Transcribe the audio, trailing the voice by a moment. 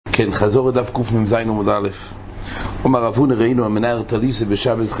כן, חזור לדף קמ"ז עמוד א'. אומר רבונה ראינו המנהר תליסה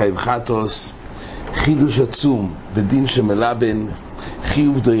בשבס חייב חטוס, חידוש עצום בדין שמלבן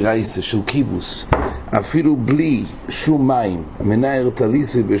חיוב דיירייסה של קיבוס, אפילו בלי שום מים. המנהר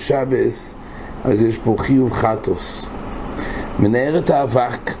תליסה בשבס, אז יש פה חיוב חטוס. מנהר את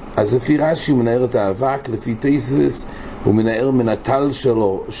האבק, אז לפי רש"י הוא מנהר את האבק, לפי תייסס הוא מנהר מן הטל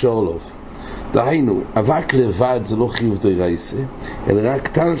שלו שורלוב. דהיינו, אבק לבד זה לא חיוב דיירייסה, אלא רק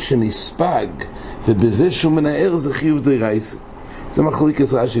טל שנספג, ובזה שהוא מנער זה חיוב דיירייסה. זה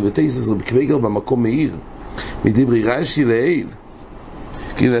מחלוקת רש"י ותייסס. רבי קוויגר במקום מאיר מדברי רש"י לעיל,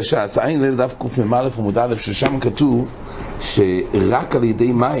 כאילו הש"ס עין ליל דף קמ"א עמוד א', ששם כתוב שרק על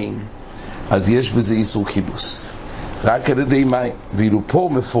ידי מים אז יש בזה איסור קיבוס, רק על ידי מים. ואילו פה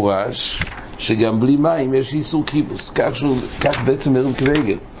מפורש שגם בלי מים יש איסור קיבוס. כך בעצם רבי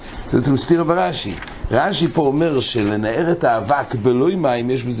קוויגר, זה בעצם מסתיר ברש"י. רש"י פה אומר שלנער את האבק בלוי מים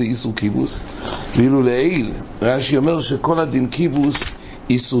יש בזה איסור קיבוס, ואילו לעיל רש"י אומר שכל הדין קיבוס,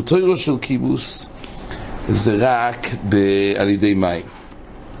 איסור תוירו של קיבוס, זה רק על ידי מים.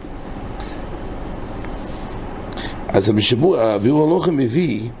 אז הביאור הלוחם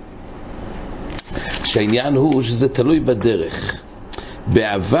מביא שהעניין הוא שזה תלוי בדרך.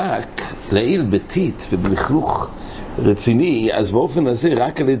 באבק, לעיל בתית ובלכלוך רציני, אז באופן הזה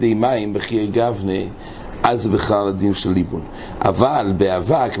רק על ידי מים בחיי גבנה, אז בכלל הדין של ליבון. אבל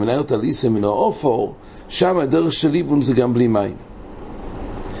באבק מנהר תליסה מן האופור, שם הדרך של ליבון זה גם בלי מים.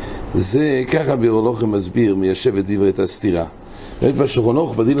 זה ככה בירולוכם מסביר, מיישב את דברי את הסתירה. ראית בשולחן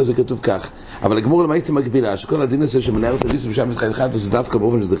ערוך, בדין הזה כתוב כך, אבל הגמור למעשה מקבילה, שכל הדין הזה שמנהר תליסה בשם חייב חטוס, זה דווקא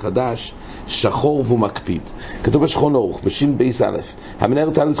באופן שזה חדש, שחור והוא מקפיד. כתוב בשולחן ערוך, בשין בייס א', המנהר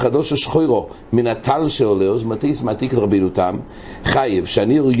תליסה חדוש שחורו מן הטל שעולה, אז מתיס מעתיק את רבינו תם, חייב,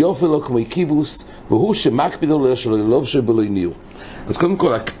 שהניר יופי לו כמו קיבוס, והוא שמקפיד לו שלו ללוב שבלוי ניר. אז קודם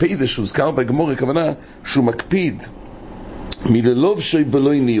כל, הקפידה שהוזכר בגמור, הכוונה שהוא מקפיד מללוב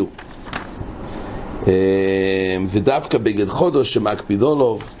שבלוי ניר. ודווקא בגד חודש שמקפידו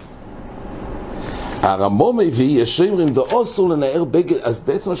לו. הרמו מביא, יש אומרים דו אסור לנער בגד, אז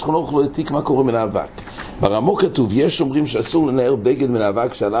בעצם השולחן ערוך לא העתיק מה קורה מן האבק. ברמו כתוב, יש אומרים שאסור לנער בגד מן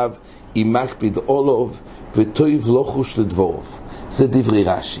האבק שעליו אם מקפיד אולוב וטויב לא חוש לדבורוב. זה דברי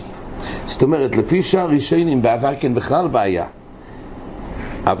רש"י. זאת אומרת, לפי שער ראשונים באבק אין בכלל בעיה,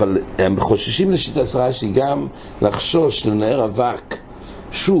 אבל הם חוששים לשיטת רש"י גם לחשוש לנער אבק,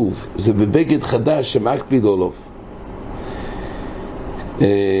 שוב, זה בבגד חדש שמקפיד אולוב.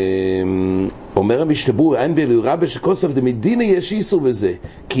 אומר המשתבור, אין באלוהי רבי שכוסף דמדינה יש איסור בזה,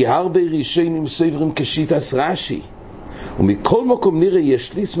 כי הרבה ראשונים סוברים כשיטת רש"י, ומכל מקום נראה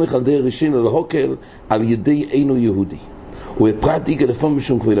יש לסמך על די ראשון על הוקל על ידי אינו יהודי, ובפרט איגה לפון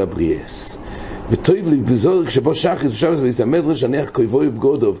משום כבוד הבריאס. וטוב לי בזור כשבו שחס ושבס ויסמדרש הניח כויבוי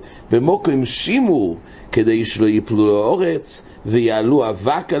בגודוב במוקם שימור כדי שלא יפלו לאורץ ויעלו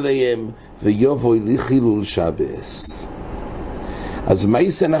אבק עליהם ויובוי לחילול שבס. אז מה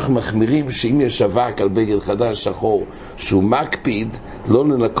יעשה? אנחנו מחמירים שאם יש אבק על בגד חדש שחור שהוא מקפיד, לא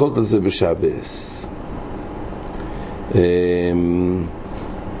לנקות על זה בשבס.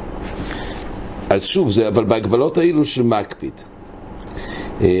 אז שוב, זה אבל בהגבלות האלו של מקפיד.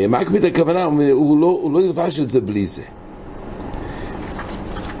 מקפיד הכוונה, הוא לא ילבש את זה בלי זה.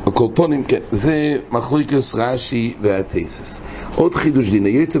 הקולפונים, כן, זה מחלוקת רש"י והתייסס. עוד חידוש דין,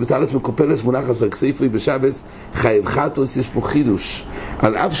 יוצא בתלס מקופלס מונח על כסייפרי בשבס חייב חטוס, יש פה חידוש.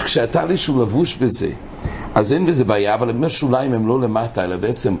 על אף שכשהטליס הוא לבוש בזה, אז אין בזה בעיה, אבל אם השוליים הם לא למטה, אלא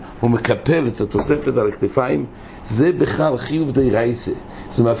בעצם הוא מקפל את התוספת על הכתפיים, זה בכלל חיוב דיירייסה.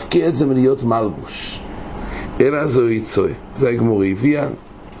 זה מפקיע את זה מלהיות מלבוש. אלא זו יצוי. זה הגמור הביאה.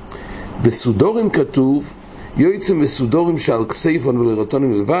 בסודורים כתוב, יועצם בסודורים שעל כסייפון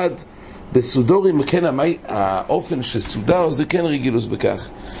ולרטונים לבד, בסודורים, כן, האופן שסודר זה כן רגילוס בכך.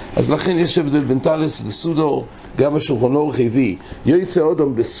 אז לכן יש הבדל בין טלס לסודור, גם השולחן ערוך הביא, יועצה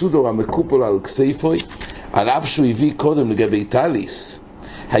אודום בסודור המקופול על כסייפוי, על אף שהוא הביא קודם לגבי טליס.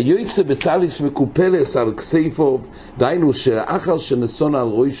 היועצה בטליס מקופלס על כסייפוב, דיינו שאחר שנסון על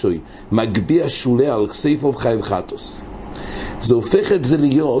רוישוי, מגביע שולה על כסייפוב חייב חטוס. זה הופך את זה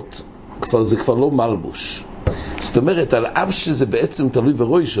להיות, זה כבר לא מלבוש. זאת אומרת, על אף שזה בעצם תלוי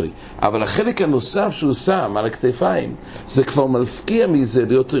ברוישוי, אבל החלק הנוסף שהוא שם על הכתפיים, זה כבר מלפקיע מזה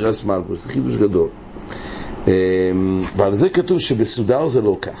להיות רס מלבוש. זה חידוש גדול. ועל זה כתוב שבסודר זה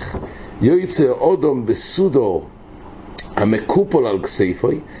לא כך. יועצה אודום בסודור המקופול על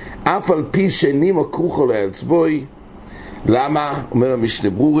כסייפוי, אף על פי שאינים הכרוכו לאצבוי. למה? אומר המשנה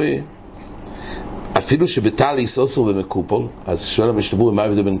ברורה, אפילו שבטליס אוסר במקופול, אז שואל המשנה ברורה מה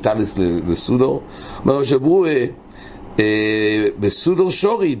ההבדל בין טליס לסודור? אומר המשנה ברורה, בסודר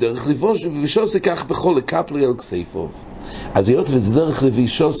שורי, דרך לבישוס כך בכל לקפלי על כסייפוב. אז היות וזה דרך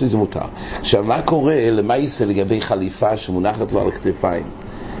לבישוס זה מותר. עכשיו מה קורה למעשה לגבי חליפה שמונחת לו על הכתפיים?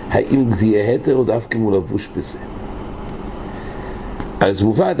 האם זה יהיה היתר או דווקא הוא לבוש בזה? אז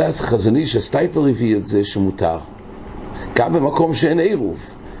מובא הדס החזוני שסטייפלר הביא את זה שמותר גם במקום שאין עירוב,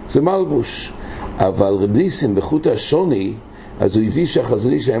 זה מלבוש. אבל רב ניסים בחוט השוני, אז הוא הביא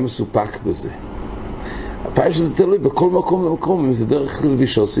שהחזוני שהיה מסופק בזה. הפעם שזה תלוי בכל מקום ומקום, אם זה דרך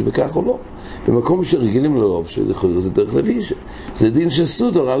לבישוסי וכך או לא. במקום שרגילים לרוב זה דרך לבישה, זה דין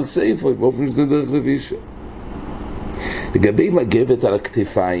שסודר על סייפו באופן שזה דרך לבישה. לגבי מגבת על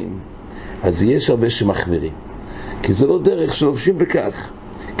הכתפיים, אז יש הרבה שמחמירים, כי זה לא דרך שלובשים בכך.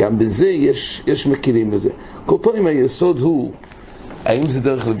 גם בזה יש מקילים בזה. כל פעמים היסוד הוא האם זה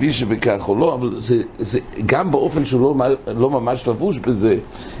דרך לבישה בכך או לא, אבל זה גם באופן שהוא לא ממש לבוש בזה,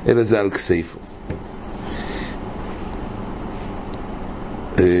 אלא זה על כסייפו.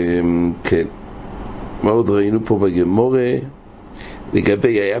 כן, מה עוד ראינו פה בגמורה?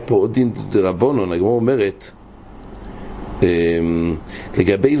 לגבי, היה פה עוד דין דרבנן, הגמורה אומרת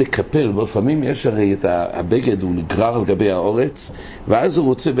לגבי לקפל, בפעמים יש הרי את הבגד, הוא נגרר על גבי האורץ, ואז הוא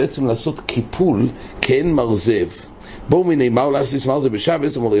רוצה בעצם לעשות קיפול כאין מרזב. בואו מיני מהו לעשות מרזב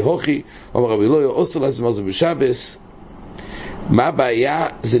בשבס, אמר לי הוכי, אמר רבי אלוהי אוסר לעשות מרזב בשבס. מה הבעיה?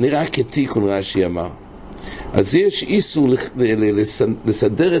 זה נראה כתיקון, רש"י אמר. אז יש איסור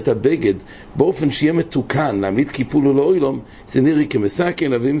לסדר את הבגד באופן שיהיה מתוקן, להעמיד קיפול או לא אילום, זה נראה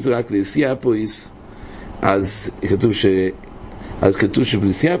כמסכן, אבל אם זה רק לסיאפויס, אז כתוב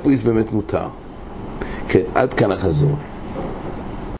שבלסיאפויס באמת מותר. כן, עד כאן החזור.